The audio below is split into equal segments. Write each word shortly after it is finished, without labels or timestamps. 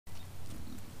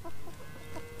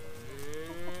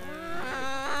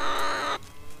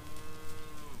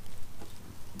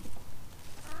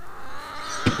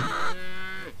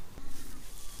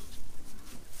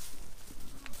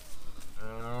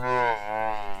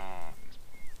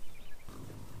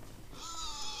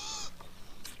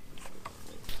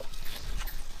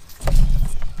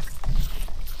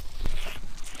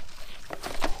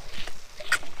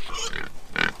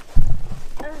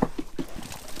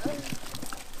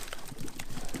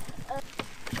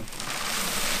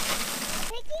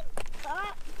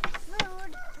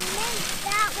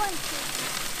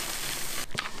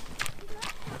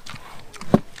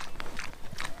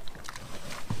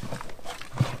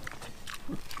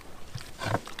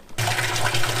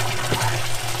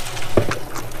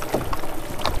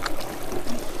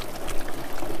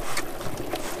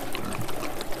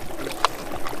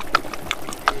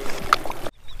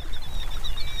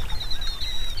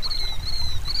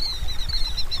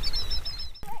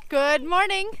Good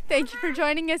morning. Thank you for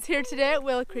joining us here today at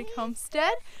Willow Creek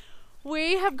Homestead.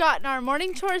 We have gotten our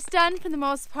morning chores done for the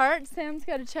most part. Sam's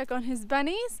got to check on his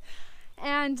bunnies.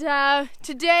 And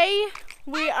today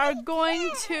we are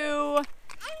going to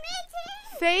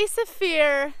face a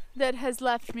fear that has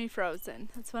left me frozen.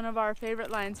 That's one of our favorite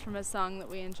lines from a song that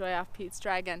we enjoy off Pete's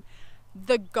Dragon,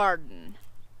 The Garden.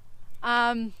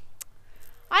 I in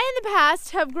the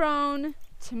past have grown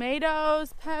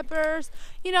tomatoes, peppers,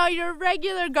 you know, your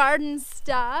regular garden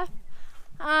stuff.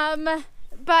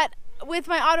 But with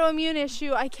my autoimmune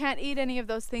issue, I can't eat any of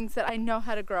those things that I know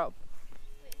how to grow.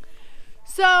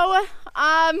 So,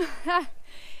 I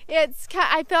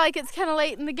feel like it's kind of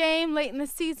late in the game, late in the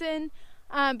season.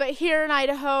 But here in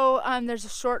Idaho, there's a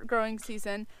short growing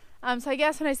season. So I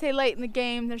guess when I say late in the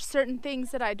game, there's certain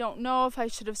things that I don't know if I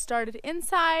should have started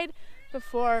inside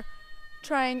before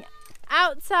trying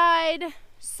outside.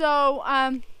 So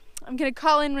I'm gonna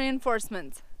call in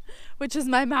reinforcements, which is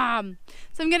my mom.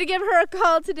 So I'm gonna give her a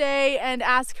call today and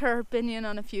ask her opinion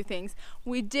on a few things.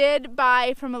 We did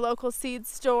buy from a local seed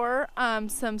store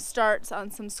some starts on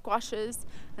some squashes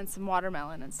and some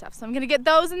watermelon and stuff. So I'm gonna get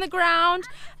those in the ground,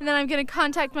 and then I'm gonna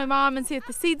contact my mom and see if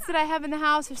the seeds that I have in the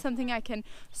house are something I can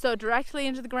sow directly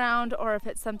into the ground, or if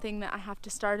it's something that I have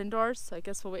to start indoors. So I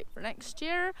guess we'll wait for next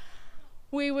year.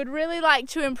 We would really like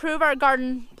to improve our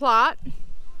garden plot.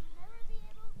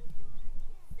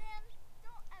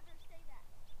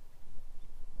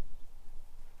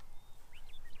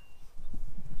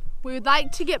 We would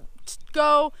like to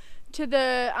go to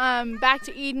the back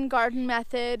to Eden garden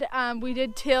method. We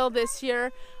did till this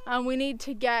year. We need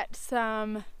to get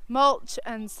some mulch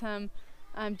and some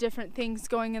different things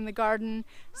going in the garden.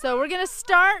 So we're gonna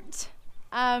start,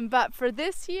 but for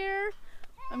this year,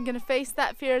 I'm gonna face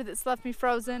that fear that's left me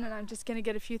frozen, and I'm just gonna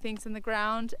get a few things in the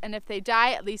ground. And if they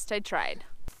die, at least I tried.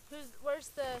 Where's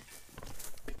the...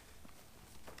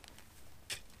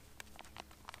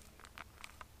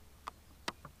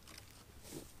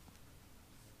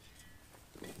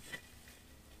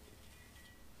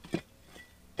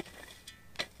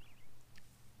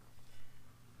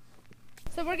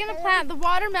 So we're gonna plant the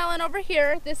watermelon over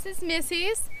here. This is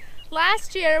Missy's.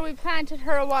 Last year we planted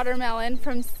her a watermelon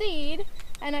from seed,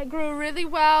 and it grew really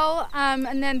well.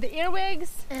 And then the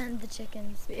earwigs and the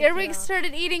chickens. The earwigs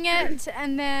started eating it,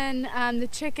 and then the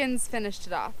chickens finished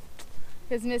it off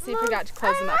because Missy forgot to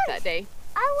close them up that day.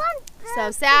 I want so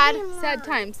sad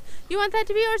times. You want that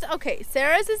to be yours? Okay,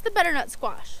 Sarah's is the butternut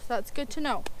squash, so that's good to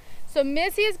know. So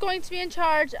Missy is going to be in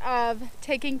charge of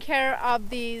taking care of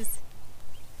these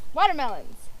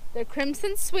watermelons. They're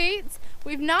crimson sweets.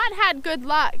 We've not had good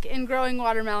luck in growing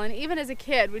watermelon, even as a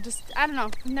kid. I don't know,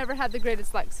 we've never had the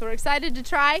greatest luck. So we're excited to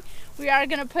try. We are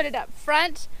gonna put it up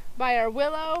front by our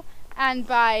willow and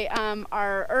by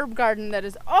our herb garden that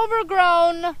is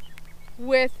overgrown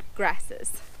with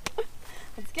grasses.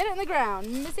 Let's get it in the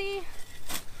ground. Missy,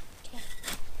 okay.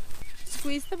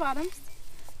 Squeeze the bottoms.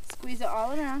 Squeeze it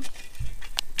all around.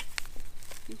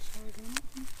 You sure we're doing it?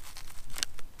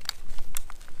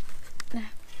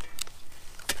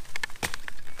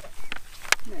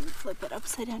 And then flip it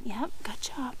upside down. Yep, good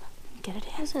job. Get it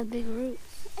in. That's a big root.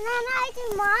 And then I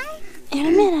do mine? In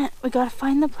a minute. We gotta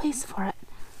find the place for it.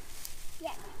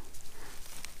 Yeah.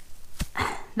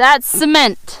 That's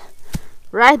cement.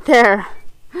 Right there.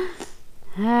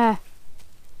 There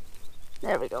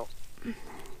we go.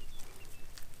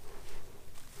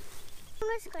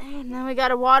 And then we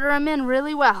gotta water them in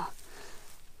really well.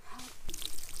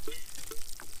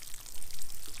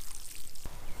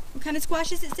 What kind of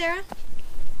squash is it, Sarah?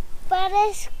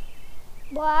 Butter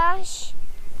squash.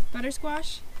 Butter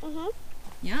squash? Mm-hmm.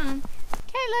 Yum.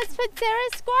 Okay, let's put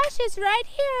Sarah's squashes right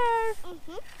here.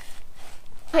 Mm-hmm.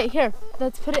 Okay, here.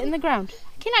 Let's put it in the ground.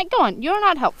 Okay, now go on. You're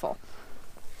not helpful.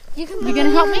 You gonna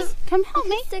help me? Come help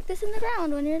me. Stick this in the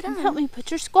ground when you're done. Come help me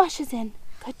put your squashes in.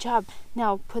 Good job.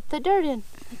 Now put the dirt in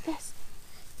like this.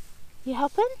 You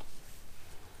helping?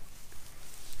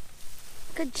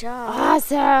 Good job.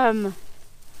 Awesome.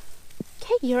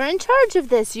 Okay, you're in charge of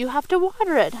this. You have to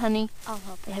water it, honey. I'll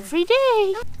help you. Every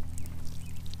day.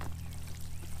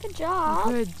 Good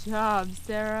job. Good job,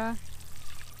 Sarah.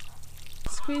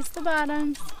 Squeeze the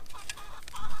bottoms.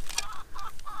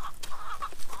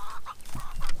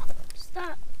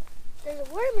 Stop. There's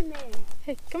a worm in there.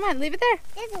 Hey, come on, leave it there.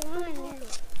 There's a worm in there.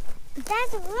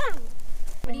 That's a worm.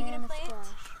 What are you going to plant?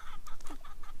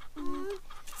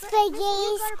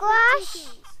 Spaghetti squash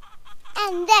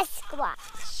and this squash.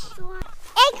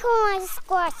 Acorn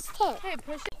squash too. Okay,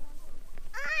 push it.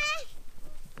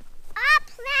 I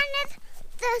planted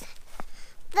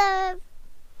the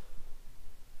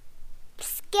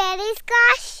spaghetti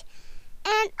squash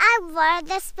and I watered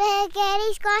the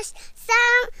spaghetti squash.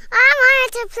 Some I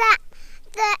wanted to plant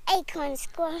the acorn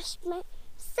squash.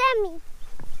 Sammy.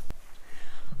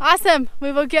 Awesome.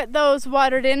 We will get those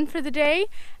watered in for the day,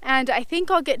 and I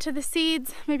think I'll get to the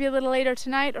seeds maybe a little later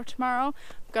tonight or tomorrow.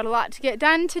 We've got a lot to get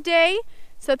done today.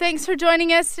 So thanks for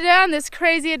joining us today on this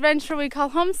crazy adventure we call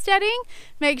homesteading.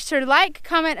 Make sure to like,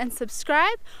 comment, and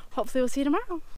subscribe. Hopefully we'll see you tomorrow.